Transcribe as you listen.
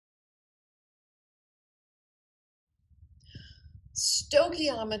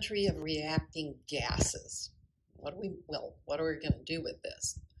Stoichiometry of reacting gases. What are we going to do with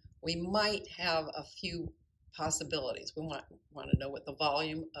this? We might have a few possibilities. We want to know what the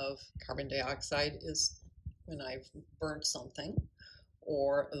volume of carbon dioxide is when I've burnt something,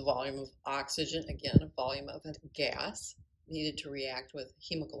 or the volume of oxygen, again, a volume of a gas needed to react with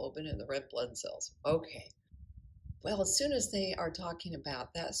hemoglobin in the red blood cells. Okay. Well, as soon as they are talking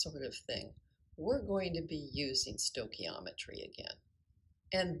about that sort of thing, we're going to be using stoichiometry again.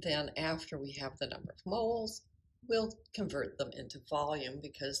 And then after we have the number of moles, we'll convert them into volume,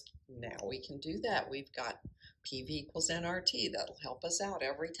 because now we can do that. We've got PV equals nRT. That'll help us out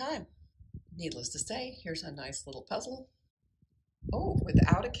every time. Needless to say, here's a nice little puzzle. Oh,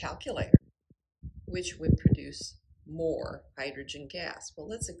 without a calculator, which would produce more hydrogen gas. Well,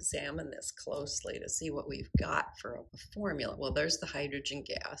 let's examine this closely to see what we've got for a formula. Well, there's the hydrogen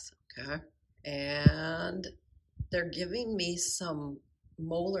gas, okay? And they're giving me some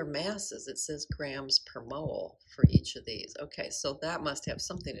molar masses. It says grams per mole for each of these. Okay, so that must have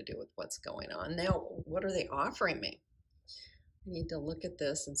something to do with what's going on. Now, what are they offering me? I need to look at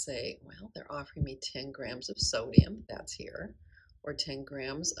this and say, well, they're offering me 10 grams of sodium, that's here, or 10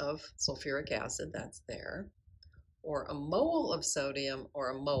 grams of sulfuric acid, that's there, or a mole of sodium, or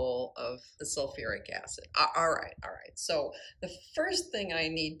a mole of the sulfuric acid. All right. So the first thing I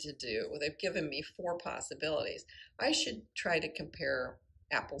need to do, they've given me 4 possibilities. I should try to compare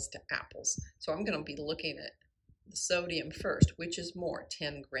apples to apples. So I'm going to be looking at the sodium first. Which is more,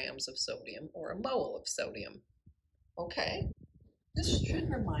 10 grams of sodium or a mole of sodium? Okay. This should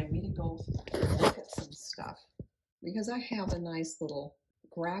remind me to go look at some stuff, because I have a nice little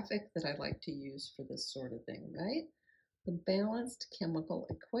graphic that I like to use for this sort of thing, right? The balanced chemical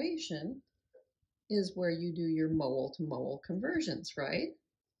equation is where you do your mole to mole conversions, right?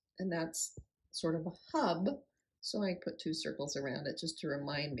 And that's sort of a hub. So I put 2 circles around it just to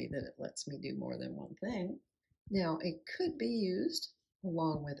remind me that it lets me do more than one thing. Now, it could be used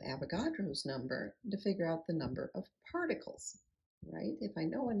along with Avogadro's number to figure out the number of particles, right? If I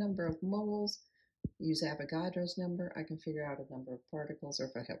know a number of moles, use Avogadro's number, I can figure out a number of particles, or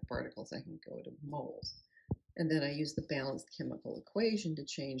if I have particles, I can go to moles. And then I use the balanced chemical equation to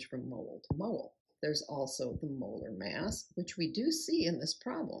change from mole to mole. There's also the molar mass, which we do see in this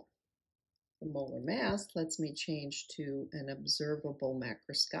problem. The molar mass lets me change to an observable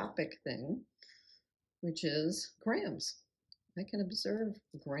macroscopic thing, which is grams. I can observe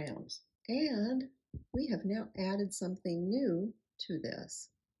grams. And we have now added something new to this.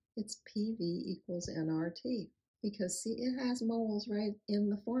 It's PV equals nRT, because see, it has moles right in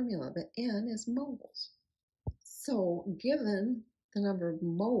the formula. The N is moles. So given the number of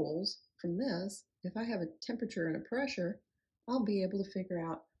moles from this, if I have a temperature and a pressure, I'll be able to figure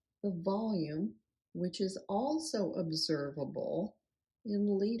out the volume, which is also observable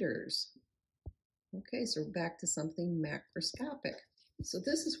in liters. Okay, so we're back to something macroscopic. So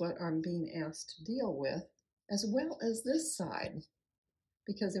this is what I'm being asked to deal with, as well as this side.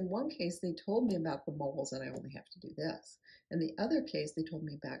 Because in one case, they told me about the moles and I only have to do this. In the other case, they told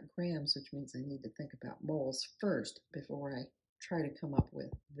me about grams, which means I need to think about moles first before I try to come up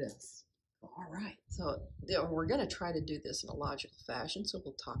with this. All right, so we're going to try to do this in a logical fashion, so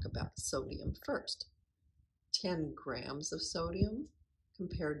we'll talk about sodium first. 10 grams of sodium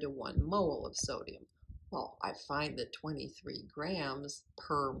compared to 1 mole of sodium. Well, I find that 23 grams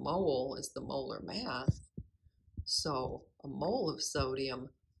per mole is the molar mass. So a mole of sodium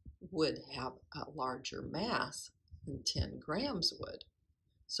would have a larger mass than 10 grams would.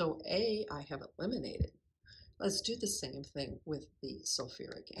 So A, I have eliminated. Let's do the same thing with the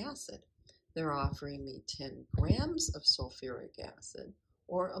sulfuric acid. They're offering me 10 grams of sulfuric acid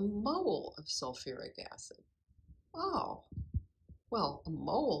or a mole of sulfuric acid. Oh, well, a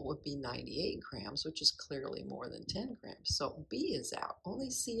mole would be 98 grams, which is clearly more than 10 grams. So B is out. Only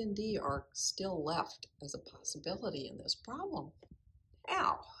C and D are still left as a possibility in this problem.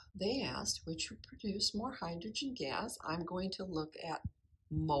 Now, they asked which would produce more hydrogen gas. I'm going to look at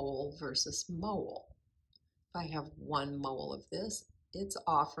mole versus mole. If I have 1 mole of this, it's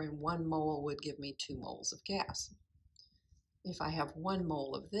offering 1 mole would give me 2 moles of gas. If I have 1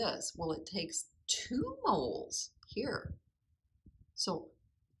 mole of this, well, it takes 2 moles here. So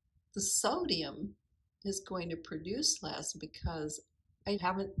the sodium is going to produce less because I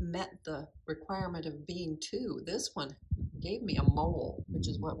haven't met the requirement of being 2. This one gave me a mole, which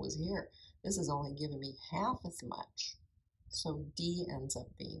is what was here. This is only giving me half as much. So D ends up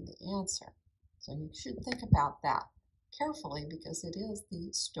being the answer. So you should think about that carefully, because it is the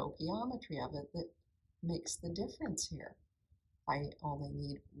stoichiometry of it that makes the difference here. I only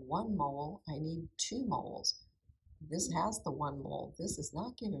need 1 mole, I need 2 moles. This has the 1 mole. This is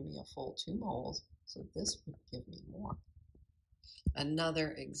not giving me a full 2 moles, so this would give me more.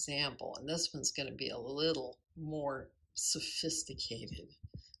 Another example, and this one's going to be a little more sophisticated.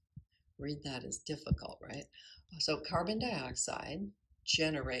 Read that as difficult, right? So carbon dioxide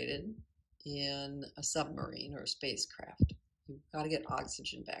generated in a submarine or a spacecraft. You've got to get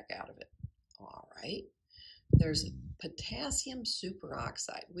oxygen back out of it. All right. There's potassium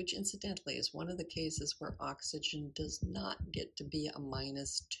superoxide, which incidentally is one of the cases where oxygen does not get to be a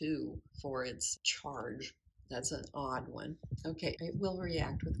 -2 for its charge. That's an odd one. Okay, it will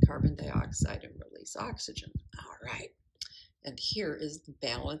react with carbon dioxide and release oxygen. All right. And here is the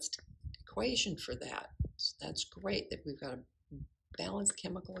balanced equation for that. So that's great that we've got a balanced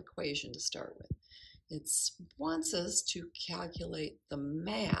chemical equation to start with. It wants us to calculate the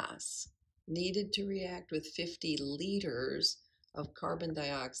mass needed to react with 50 liters of carbon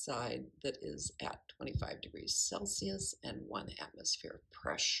dioxide that is at 25 degrees Celsius and 1 atmosphere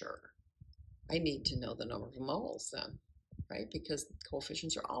pressure. I need to know the number of moles then, right? Because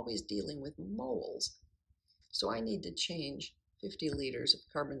coefficients are always dealing with moles. So I need to change 50 liters of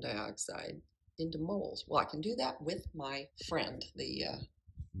carbon dioxide into moles. Well, I can do that with my friend, the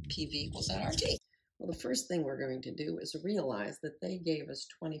PV equals nRT. Well, the first thing we're going to do is realize that they gave us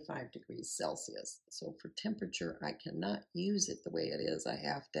 25 degrees Celsius. So for temperature, I cannot use it the way it is. I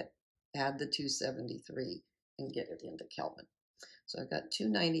have to add the 273 and get it into Kelvin. So I've got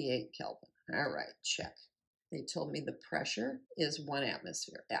 298 Kelvin. All right, check. They told me the pressure is 1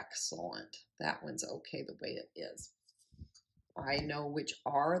 atmosphere. Excellent. That one's okay the way it is. I know which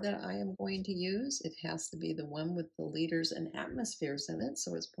R that I am going to use. It has to be the one with the liters and atmospheres in it.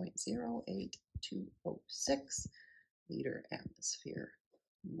 So it's 0.08206 liter atmosphere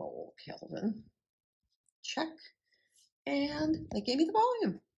mole Kelvin. Check. And they gave me the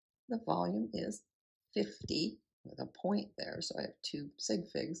volume. The volume is 50 with a point there. So I have 2 sig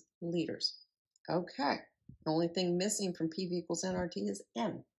figs liters. Okay. The only thing missing from PV equals nRT is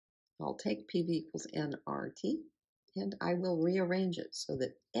N. I'll take PV equals nRT and I will rearrange it so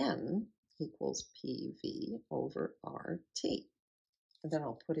that N equals PV over RT. And then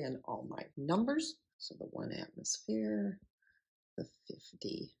I'll put in all my numbers. So the 1 atmosphere, the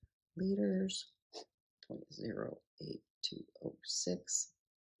 50 liters, 0.08206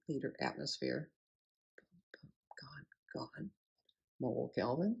 liter atmosphere, gone, mole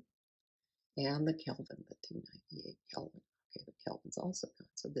Kelvin, and the Kelvin, the 298 Kelvin. Okay, the Kelvin's also gone.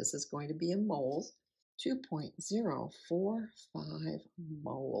 So this is going to be in moles, 2.045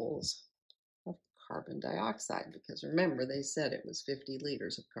 moles of carbon dioxide, because remember they said it was 50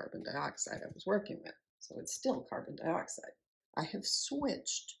 liters of carbon dioxide I was working with, so it's still carbon dioxide. I have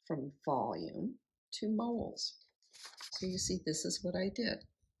switched from volume to moles. So you see, this is what I did.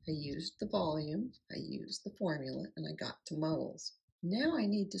 I used the volume, I used the formula, and I got to moles. Now I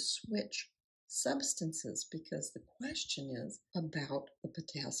need to switch substances because the question is about the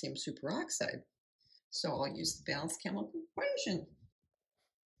potassium superoxide. So I'll use the balanced chemical equation.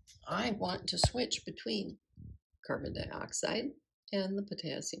 I want to switch between carbon dioxide and the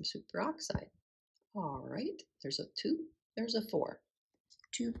potassium superoxide. All right, there's a 2, there's a 4.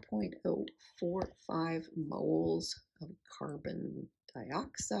 2.045 moles of carbon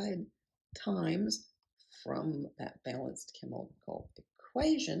dioxide times, from that balanced chemical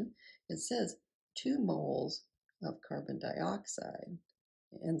equation, it says 2 moles of carbon dioxide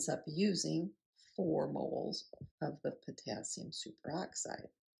ends up using 4 moles of the potassium superoxide.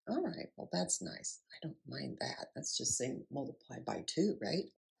 All right, well, that's nice. I don't mind that. That's just saying multiply by 2,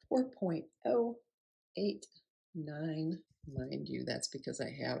 right? 4.089, mind you, that's because I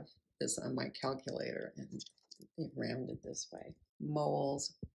have this on my calculator and it rounded this way.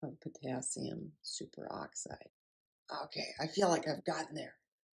 Moles of potassium superoxide. Okay, I feel like I've gotten there.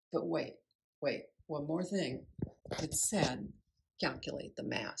 But wait, one more thing. It said calculate the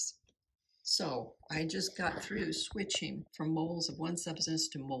mass. So I just got through switching from moles of one substance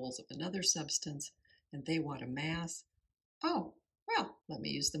to moles of another substance, and they want a mass. Oh, well, let me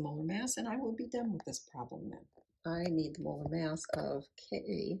use the molar mass and I will be done with this problem then. I need the molar mass of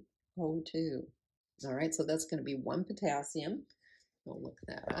KO2. All right, so that's going to be 1 potassium. We'll look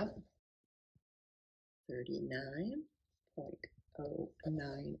that up.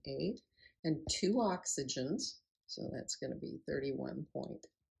 39.098. And 2 oxygens. So that's going to be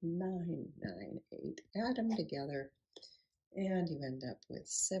 31.998. Add them together and you end up with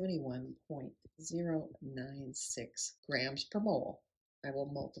 71.096 grams per mole. I will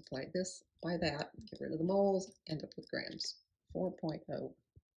multiply this by that, get rid of the moles, end up with grams.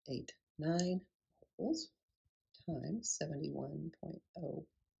 4.089 moles times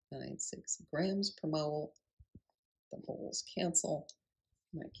 71.096 grams per mole The moles cancel.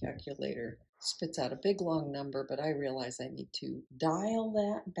 My calculator spits out a big long number, but I realize I need to dial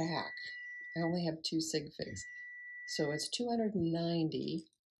that back. I only have 2 sig figs. So it's 290.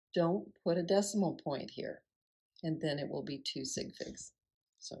 Don't put a decimal point here. And then it will be 2 sig figs.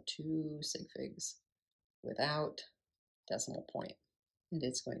 So 2 sig figs without decimal point. And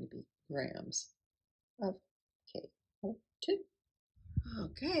it's going to be grams of KO2.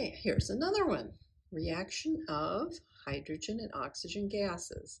 Okay, here's another one. Reaction of hydrogen and oxygen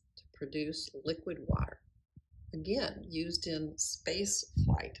gases to produce liquid water. Again, used in space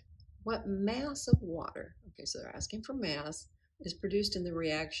flight. What mass of water, okay, so they're asking for mass, is produced in the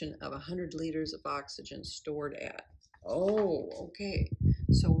reaction of 100 liters of oxygen stored at? Oh, okay.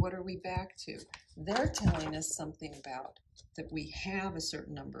 So what are we back to? They're telling us something about that we have a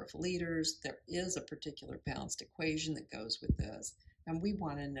certain number of liters. There is a particular balanced equation that goes with this, and we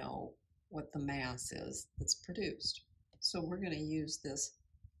want to know what the mass is that's produced. So we're going to use this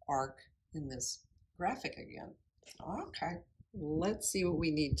arc in this graphic again. Okay, let's see what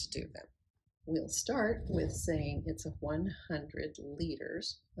we need to do then. We'll start with saying it's a 100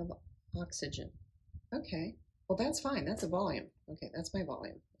 liters of oxygen. Okay, well that's fine, that's a volume. Okay, that's my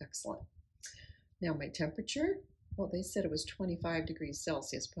volume, excellent. Now my temperature, well they said it was 25 degrees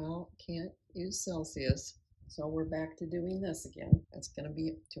Celsius. Well, can't use Celsius, so we're back to doing this again. That's going to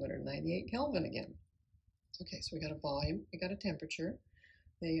be 298 Kelvin again. Okay, so we got a volume, we got a temperature.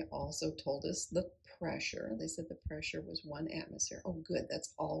 They also told us the pressure. They said the pressure was 1 atmosphere. Oh, good.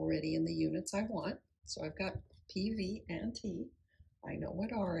 That's already in the units I want. So I've got PV and T. I know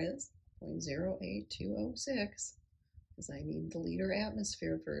what R is, 0.08206, because I need the liter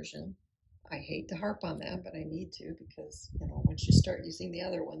atmosphere version. I hate to harp on that, but I need to because, once you start using the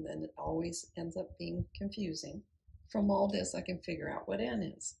other one, then it always ends up being confusing. From all this, I can figure out what N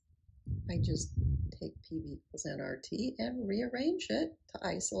is. I just take PV equals nRT and rearrange it to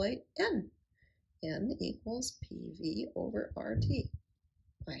isolate N. N equals PV over RT.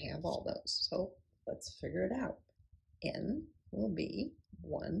 I have all those, so let's figure it out. N will be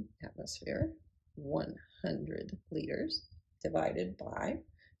 1 atmosphere, 100 liters, divided by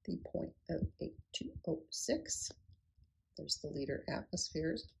the 0.08206. There's the liter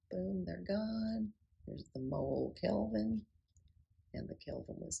atmospheres. Boom, they're gone. There's the mole Kelvin, and the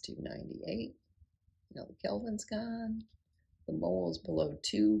Kelvin was 298. Now the Kelvin's gone. The mole is below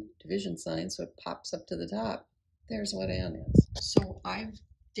 2 division sign, so it pops up to the top. There's what N is. So I've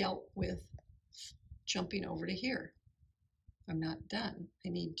dealt with jumping over to here. I'm not done. I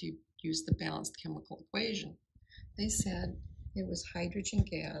need to use the balanced chemical equation. They said it was hydrogen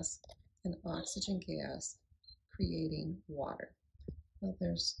gas and oxygen gas creating water. Well,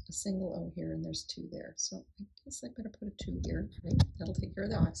 there's a single O here and there's 2 there. So I guess I better put a 2 here. Right? That'll take care of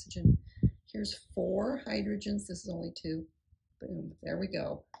the oxygen. Here's 4 hydrogens. This is only 2. Boom. There we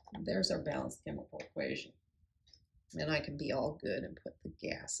go. There's our balanced chemical equation. And I can be all good and put the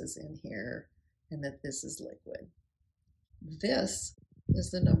gases in here and that this is liquid. This is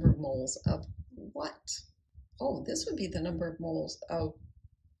the number of moles of what? Oh, this would be the number of moles of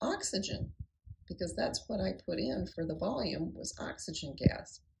oxygen, because that's what I put in for the volume was oxygen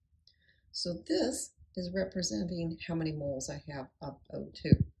gas. So this is representing how many moles I have of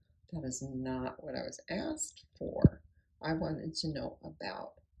O2. That is not what I was asked for. I wanted to know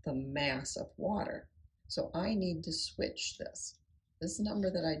about the mass of water. So I need to switch this. This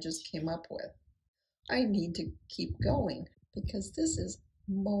number that I just came up with, I need to keep going because this is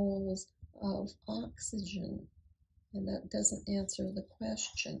moles of oxygen. And that doesn't answer the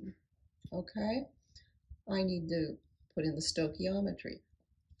question. Okay? I need to put in the stoichiometry.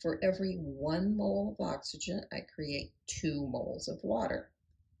 For every 1 mole of oxygen, I create 2 moles of water.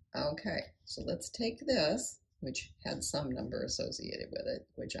 Okay, so let's take this, which had some number associated with it,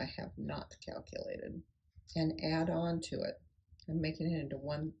 which I have not calculated, and add on to it. I'm making it into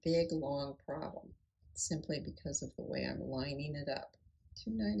one big, long problem, simply because of the way I'm lining it up.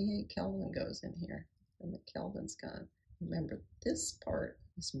 298 Kelvin goes in here, and the Kelvin's gone. Remember, this part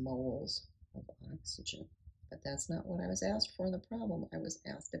is moles of oxygen, but that's not what I was asked for in the problem. I was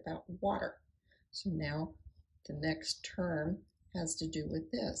asked about water. So now the next term has to do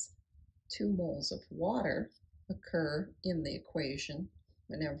with this. 2 moles of water occur in the equation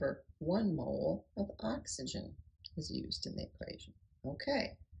whenever 1 mole of oxygen is used in the equation.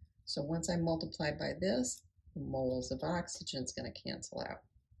 Okay, so once I multiply by this, the moles of oxygen is going to cancel out.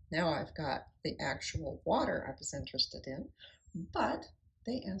 Now I've got the actual water I was interested in, but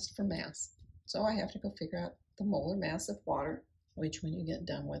they asked for mass. So I have to go figure out the molar mass of water, which when you get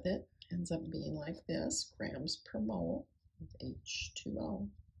done with it, ends up being like this, grams per mole of H2O.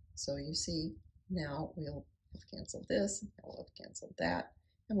 So you see, now we'll We've canceled this, we'll have canceled that,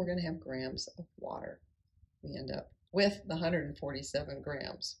 and we're going to have grams of water. We end up with the 147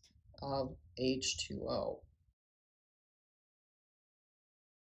 grams of H2O.